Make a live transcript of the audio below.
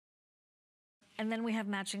And then we have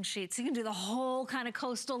matching sheets. So you can do the whole kind of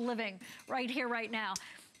coastal living right here, right now.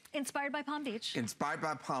 Inspired by Palm Beach. Inspired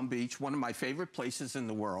by Palm Beach, one of my favorite places in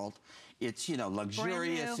the world. It's, you know,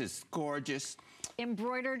 luxurious, it's gorgeous.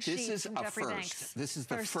 Embroidered sheets from Jeffrey Banks. This is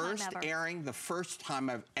the first airing, the first time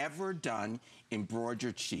I've ever done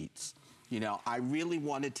embroidered sheets. You know, I really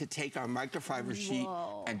wanted to take our microfiber sheet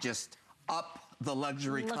and just up the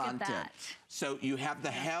luxury content. So you have the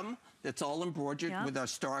hem that's all embroidered with our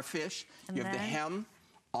starfish. And you have the hem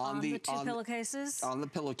on the two pillowcases. On the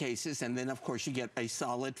pillowcases, and then of course you get a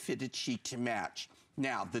solid fitted sheet to match.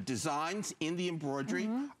 Now, the designs in the embroidery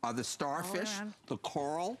are the starfish, the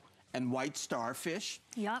coral and white starfish.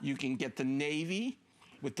 You can get the navy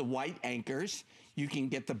with the white anchors. You can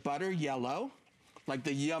get the butter yellow, like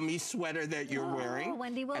the yummy sweater that you're wearing.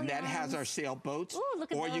 Wendy Williams. And that has our sailboats. Ooh,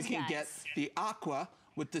 look at or those you can guys. get the aqua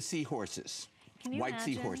with the seahorses. Can you white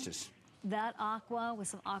imagine seahorses. That aqua with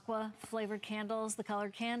some aqua flavored candles, the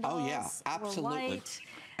colored candles. Oh yeah, absolutely. White.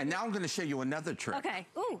 And now I'm going to show you another trick. Okay.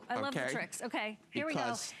 Ooh, I love the tricks. Okay, here we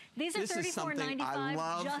go. These are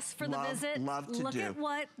 $34.95 just for the visit. Look at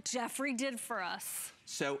what Jeffrey did for us.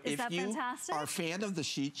 So if you are a fan of the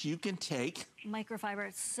sheets, you can take microfiber.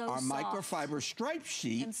 It's so our soft. Microfiber stripe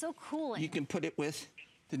sheet. And so cooling. You can put it with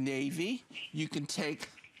the navy. You can take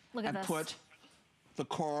and put the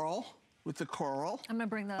coral with the coral. I'm gonna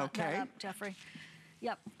bring that up, Jeffrey.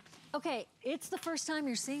 Yep. Okay, it's the first time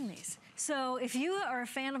you're seeing these. So if you are a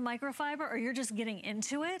fan of microfiber or you're just getting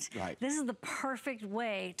into it, this is the perfect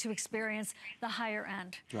way to experience the higher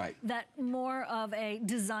end. That more of a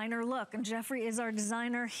designer look. And Jeffrey is our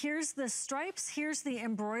designer. Here's the stripes, here's the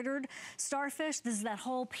embroidered starfish. This is that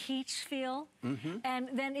whole peach feel. And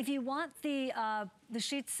then if you want the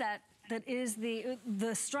sheet set, that is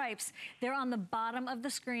the stripes, they're on the bottom of the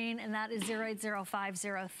screen, and that is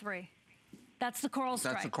 080503. That's the coral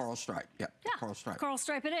stripe. That's the coral stripe, coral stripe. Coral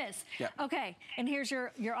stripe it is. Okay, and here's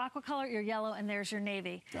your aqua color, your yellow, and there's your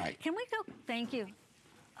navy. Can we go, thank you.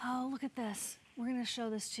 Oh, look at this. We're gonna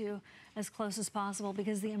show this to you as close as possible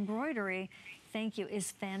because the embroidery, thank you,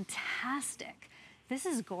 is fantastic. This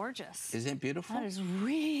is gorgeous. Isn't it beautiful? That is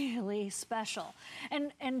really special.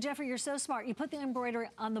 And Jeffrey, you're so smart. You put the embroidery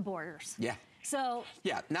on the borders. So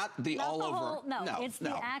not the all over. No, it's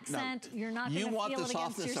the accent. You're not going to feel it against your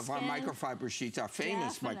skin. You want the softness of our microfiber sheets, our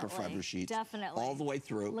famous microfiber sheets, all the way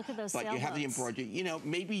through. Look at those But you have the sailboats. embroidery. You know,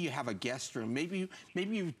 maybe you have a guest room. Maybe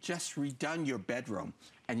you've just redone your bedroom,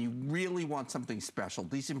 and you really want something special.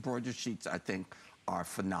 These embroidered sheets, I think, are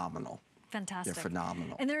phenomenal. Fantastic. They're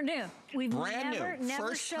phenomenal. And they're new. We've brand new. Never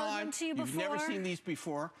First showed time, them to you before. You've never seen these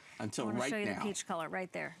before until right now. I want to show you the peach color right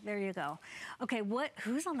there. There you go. Okay,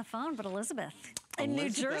 who's on the phone but Elizabeth? And New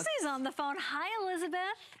Jersey's on the phone. Hi, Elizabeth.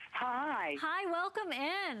 Hi. Hi, welcome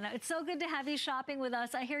in. It's so good to have you shopping with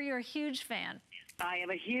us. I hear you're a huge fan. I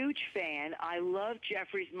am a huge fan. I love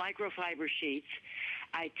Jeffrey's microfiber sheets.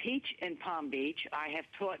 I teach in Palm Beach. I have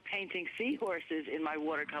taught painting seahorses in my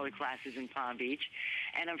watercolor classes in Palm Beach.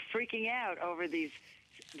 And I'm freaking out over these,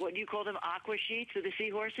 what do you call them, aqua sheets with the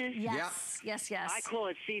seahorses? Yes, yes. I call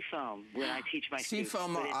it sea foam when I teach my students. Sea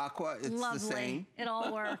foam or aqua, it's the same. It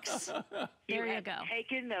all works. There you go.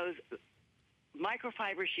 Taken those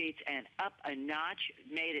microfiber sheets and up a notch,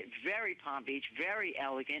 made it very Palm Beach, very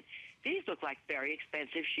elegant. These look like very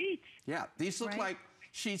expensive sheets. Yeah, these look like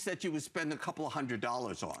sheets that you would spend a couple of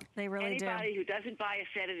 $100s on. They really do. Anybody who doesn't buy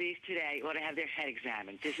a set of these today ought to have their head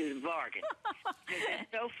examined. This is a bargain. They're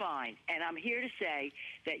so fine. And I'm here to say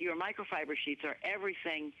that your microfiber sheets are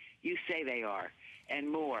everything you say they are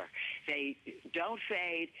and more. They don't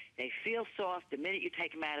fade. They feel soft the minute you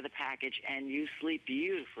take them out of the package, and you sleep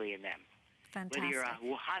beautifully in them. Fantastic. Whether you're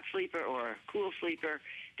a hot sleeper or a cool sleeper,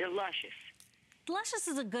 they're luscious. Luscious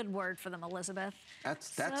is a good word for them, Elizabeth.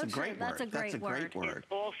 That's a great word. That's a great word. It's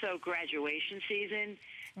also graduation season,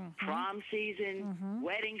 prom season,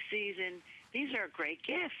 wedding season. These are a great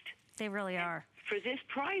gift. They really are. For this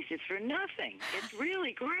price, it's for nothing. It's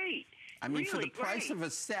really great. I mean, for the price of a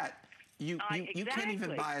set, you can't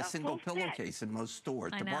even buy a single pillowcase in most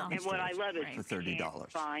stores, department stores, and what I love is for $30. You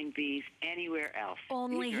can't find these anywhere else.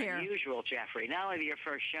 Only these here. Are unusual, Jeffrey. Not only your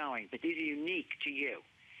first showing, but these are unique to you.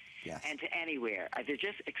 Yes. And to anywhere. They're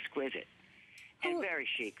just exquisite. And very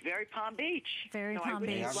chic. Very Palm Beach. Very Palm Beach.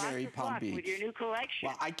 They are very Palm Beach. With your new collection.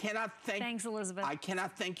 Well, I cannot thank... Thanks, Elizabeth. I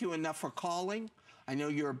cannot thank you enough for calling. I know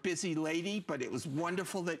you're a busy lady, but it was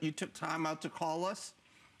wonderful that you took time out to call us.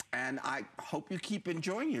 And I hope you keep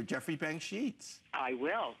enjoying your Jeffrey Banks sheets. I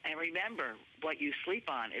will. And remember, what you sleep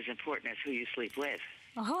on is important as who you sleep with.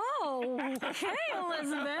 Oh, okay,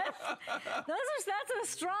 Elizabeth. That's a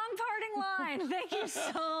strong parting line. Thank you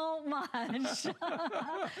so so much.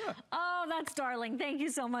 Oh, that's darling. Thank you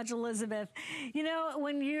so much, Elizabeth. You know,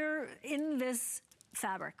 when you're in this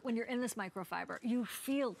fabric, when you're in this microfiber, you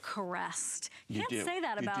feel caressed. You can't say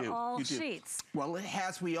that about all sheets. Well, it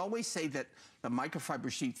has. We always say that the microfiber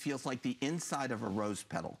sheet feels like the inside of a rose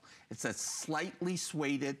petal. It's a slightly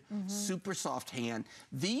suede, super soft hand.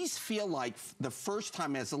 These feel like the first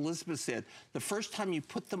time, as Elizabeth said, the first time you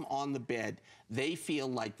put them on the bed, they feel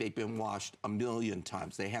like they've been washed a million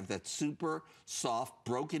times. They have that super soft,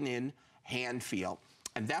 broken in hand feel.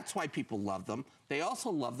 And that's why people love them. They also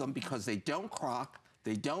love them because they don't crock,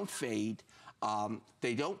 they don't fade,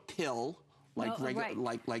 they don't pill like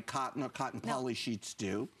like cotton or cotton poly sheets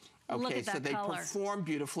do. Okay, so they perform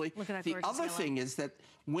beautifully. The other thing is that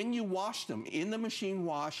when you wash them in the machine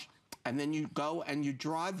wash, and then you go and you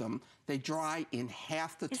dry them, they dry in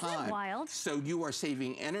half the time. Isn't that wild? So you are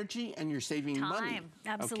saving energy and you're saving money.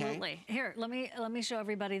 Absolutely. Okay? Here, let me show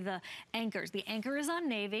everybody the anchors. The anchor is on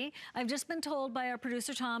navy. I've just been told by our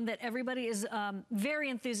producer Tom that everybody is very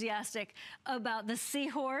enthusiastic about the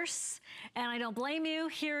seahorse, and I don't blame you.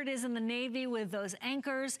 Here it is in the navy with those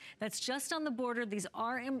anchors. That's just on the border. These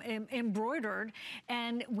are embroidered,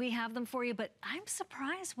 and we have them for you, but I'm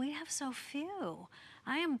surprised we have so few.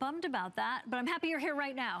 I am bummed about that, but I'm happy you're here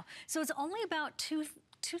right now. So it's only about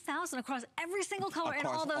 2,000 across every single color and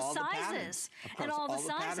all those sizes. And all the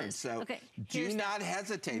sizes. So do not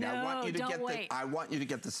hesitate. I want you to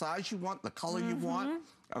get the size you want, the color you want.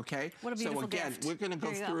 Okay. What a beautiful gift. We're going to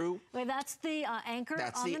go through. Wait, that's the anchor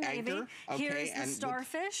on the navy. Okay. Here's the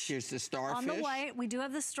starfish. Here's the starfish. On the white. We do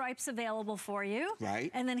have the stripes available for you. Right.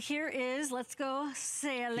 And then here is, let's go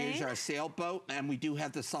sailing. Here's our sailboat, and we do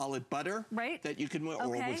have the solid butter. Right. That you can wear, or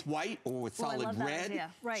with white, or with solid red.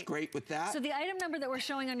 Right. It's great with that. So the item number that we're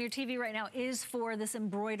showing on your TV right now is for this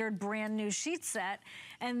embroidered brand new sheet set.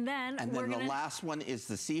 And then the last one is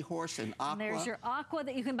the seahorse and aqua. And there's your aqua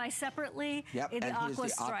that you can buy separately. Yep, and here's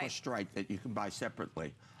the aqua stripe that you can buy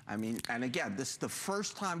separately. I mean, and again, this is the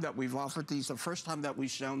first time that we've offered these, the first time that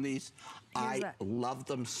we've shown these. I love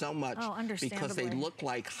them so much because they look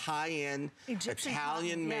like high-end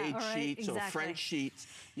Italian-made sheets or French sheets,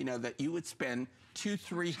 you know, that you would spend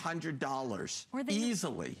 $200–300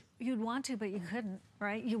 easily. You'd want to, but you couldn't,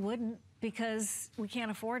 right? You wouldn't, because we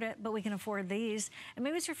can't afford it, but we can afford these. And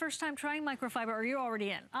maybe it's your first time trying microfiber, or you're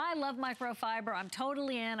already in. I love microfiber. I'm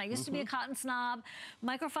totally in. I used to be a cotton snob.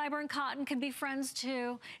 Microfiber and cotton can be friends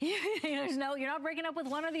too. You're not breaking up with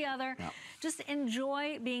one or the other. No. Just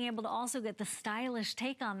enjoy being able to also get the stylish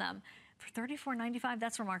take on them. For $34.95,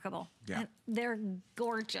 that's remarkable. Yeah. And they're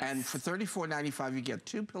gorgeous. And for $34.95, you get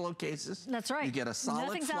 2 pillowcases. That's right. You get a solid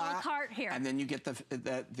Nothing's flat. a la carte here. And then you get the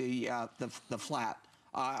flat.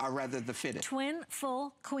 Or rather, the fitted. Twin,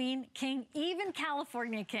 full, queen, king, even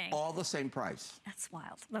California king. All the same price. That's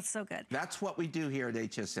wild. That's so good. That's what we do here at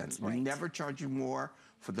HSN. We never charge you more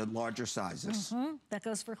for the larger sizes. That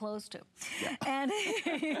goes for clothes too. Yeah. And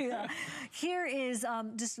here is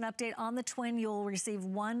just an update on the twin. You'll receive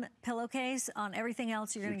 1 pillowcase. On everything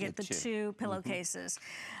else, you're going to get the 2 pillowcases.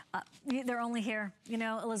 They're only here. You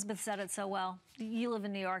know, Elizabeth said it so well. You live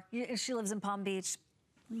in New York. She lives in Palm Beach.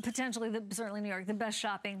 Potentially, certainly New York, the best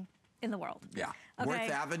shopping in the world. Yeah. Worth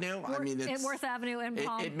Avenue, I mean, it's... Worth Avenue and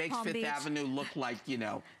Palm Beach. It makes Fifth Avenue look like, you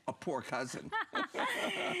know, a poor cousin.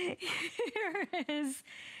 Here is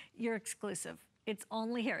your exclusive. It's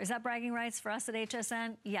only here. Is that bragging rights for us at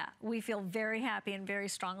HSN? Yeah, we feel very happy and very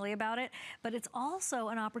strongly about it. But it's also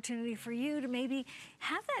an opportunity for you to maybe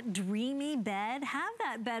have that dreamy bed, have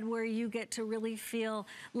that bed where you get to really feel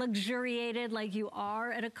luxuriated like you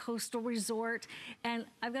are at a coastal resort. And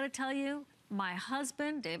I've got to tell you, my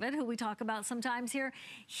husband, David, who we talk about sometimes here,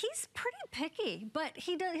 he's pretty picky, but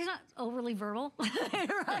he's not overly verbal, right?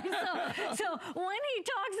 So when he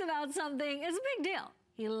talks about something, it's a big deal.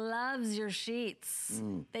 He loves your sheets.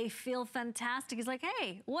 They feel fantastic. He's like,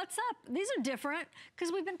 hey, what's up? These are different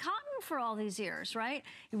because we've been cotton for all these years, right?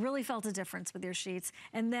 You really felt a difference with your sheets.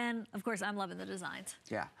 And then, of course, I'm loving the designs.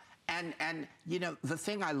 Yeah. And you know, the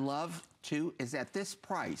thing I love, too, is at this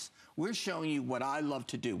price, we're showing you what I love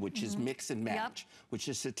to do, which is mix and match, which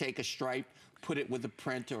is to take a stripe, put it with a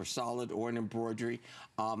print or solid or an embroidery.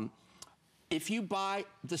 If you buy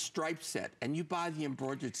the stripe set and you buy the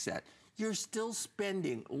embroidered set, you're still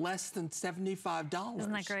spending less than $75.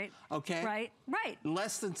 Isn't that great? Okay? Right, right.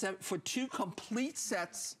 Less than for 2 complete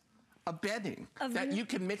sets of bedding that you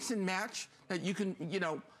can mix and match, that you can, you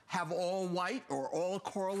know, have all white or all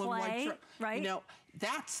coral and white. Right. You know,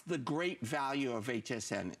 that's the great value of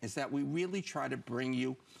HSN, is that we really try to bring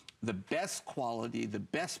you the best quality, the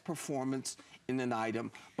best performance in an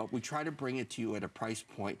item, but we try to bring it to you at a price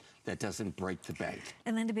point that doesn't break the bank.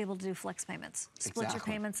 And then to be able to do flex payments. Split your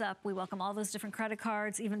payments up. We welcome all those different credit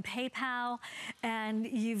cards, even PayPal. And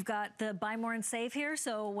you've got the buy more and save here.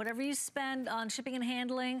 So whatever you spend on shipping and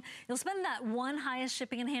handling, you'll spend that one highest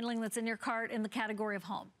shipping and handling that's in your cart in the category of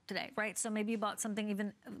home today, right? So maybe you bought something,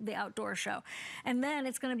 even the outdoor show. And then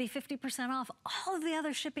it's going to be 50% off all of the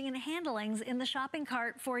other shipping and handlings in the shopping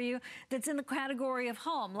cart for you that's in the category of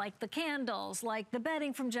home, like the candles, like the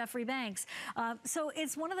bedding from Jeffrey Banks. So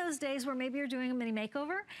it's one of those days where maybe you're doing a mini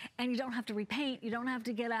makeover and you don't have to repaint, you don't have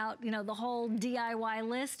to get out, you know, the whole DIY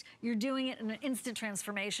list. You're doing it in an instant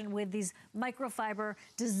transformation with these microfiber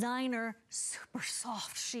designer super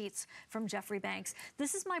soft sheets from Jeffrey Banks.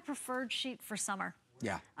 This is my preferred sheet for summer.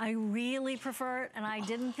 Yeah. I really prefer it, and I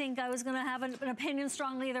didn't think I was going to have an opinion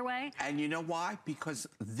strongly either way. And you know why? Because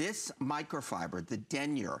this microfiber, the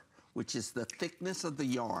denier, which is the thickness of the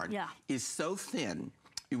yarn, is so thin.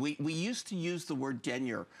 We used to use the word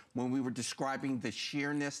denier when we were describing the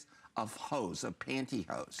sheerness of hose, of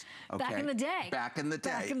pantyhose. Okay? Back in the day. Back in the day.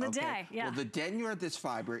 Back in the day, yeah. Well, the denier of this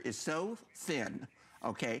fiber is so thin,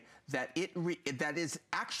 okay, that that is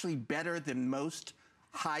actually better than most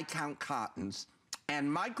high-count cottons. And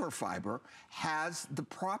microfiber has the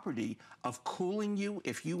property of cooling you.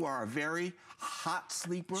 If you are a very hot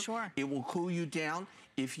sleeper, it will cool you down.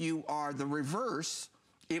 If you are the reverse,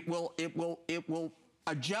 it will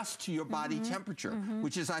adjust to your body temperature,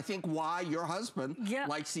 which is, I think, why your husband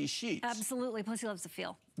likes these sheets. Absolutely. Plus, he loves the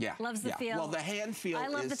feel. Yeah. Loves the feel. Well, the hand feel I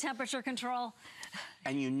love the temperature control.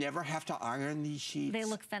 And you never have to iron these sheets. They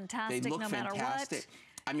look fantastic no matter what.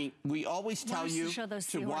 I mean, we always tell you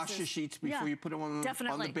to wash the sheets before you put them on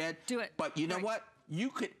the bed. Do it. But you know what? You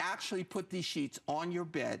could actually put these sheets on your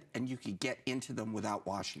bed and you could get into them without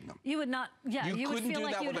washing them. You would not, you couldn't do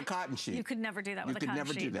that with a cotton sheet. You could never do that with a cotton sheet. You could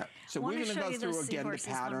never do that. So we're going to go through again the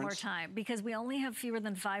patterns. One more time, because we only have fewer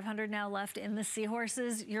than 500 now left in the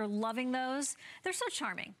seahorses. You're loving those. They're so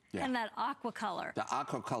charming. Yeah. And that aqua color. The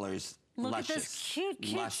aqua color is Look luscious. at this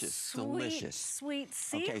cute, luscious, sweet, delicious. Sweet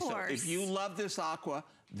seahorse. Okay, so if you love this aqua,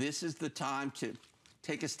 this is the time to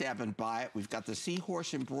take a stab and buy it. We've got the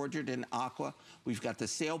seahorse embroidered in aqua. We've got the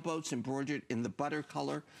sailboats embroidered in the butter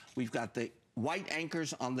color. We've got the white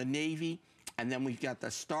anchors on the navy. And then we've got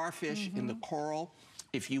the starfish in the coral.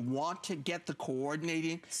 If you want to get the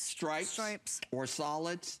coordinating stripes. Or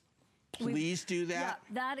solids, please do that.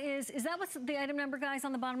 Yeah, that is that what's the item number, guys,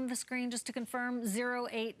 on the bottom of the screen, just to confirm?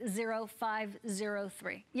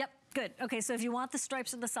 080503. Yep. Good. Okay, so if you want the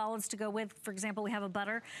stripes or the solids to go with, for example, we have a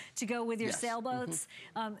butter to go with your sailboats,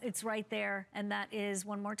 it's right there, and that is,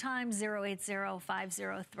 one more time,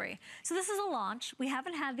 080503. So this is a launch. We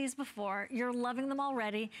haven't had these before. You're loving them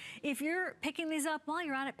already. If you're picking these up while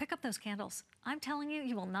you're at it, pick up those candles. I'm telling you,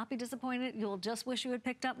 you will not be disappointed. You'll just wish you had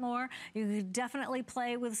picked up more. You could definitely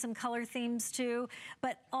play with some color themes too,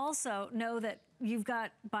 but also know that you've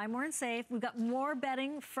got buy more and save. We've got more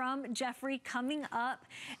bedding from Jeffrey coming up.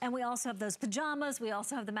 And we also have those pajamas. We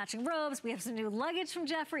also have the matching robes. We have some new luggage from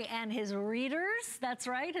Jeffrey and his readers. That's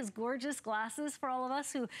right, his gorgeous glasses for all of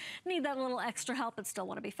us who need that little extra help but still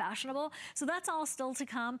want to be fashionable. So that's all still to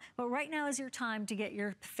come. But right now is your time to get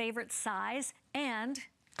your favorite size and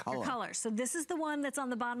your color. So this is the one that's on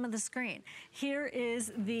the bottom of the screen. Here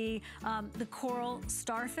is the coral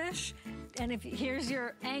starfish. And here's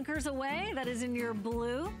your anchors away. That is in your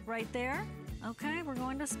blue right there. Okay, we're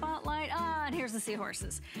going to spotlight. And here's the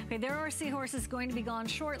seahorses. Okay, there are seahorses going to be gone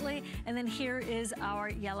shortly. And then here is our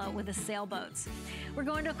yellow with the sailboats. We're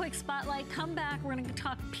going to a quick spotlight. Come back. We're going to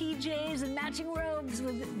talk PJs and matching robes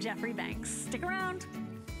with Jeffrey Banks. Stick around.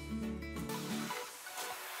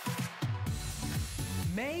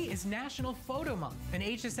 May is National Photo Month, and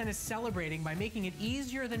HSN is celebrating by making it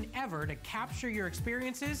easier than ever to capture your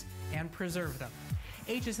experiences and preserve them.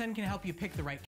 HSN can help you pick the right